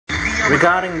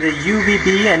Regarding the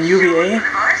UVB and UVA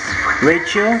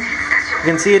ratio, you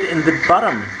can see it in the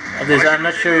bottom of this. I'm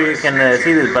not sure you can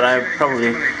see this, but I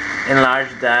probably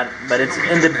enlarged that. But it's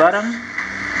in the bottom.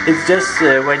 It's just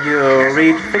when you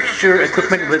read fixture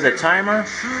equipment with a timer,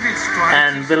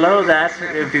 and below that,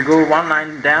 if you go one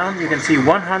line down, you can see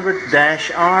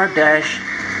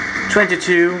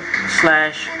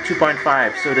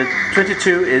 100-R-22/2.5. So the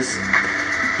 22 is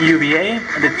UVA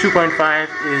and the 2.5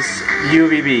 is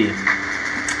UVB.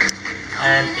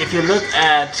 And if you look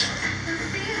at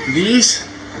these,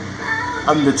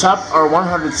 on the top are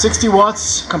 160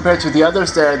 watts compared to the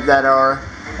others that are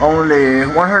only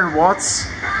 100 watts.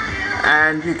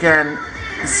 And you can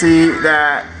see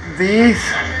that these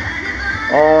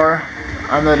are,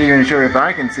 I'm not even sure if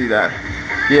I can see that.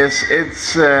 Yes,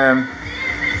 it's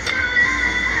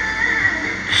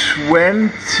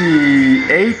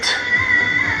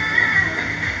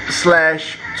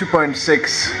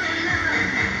 28/2.6.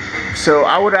 So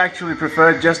I would actually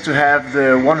prefer just to have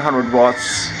the 100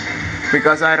 watts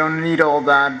because I don't need all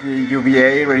that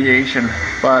UVA radiation.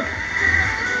 But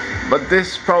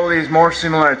this probably is more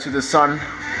similar to the sun.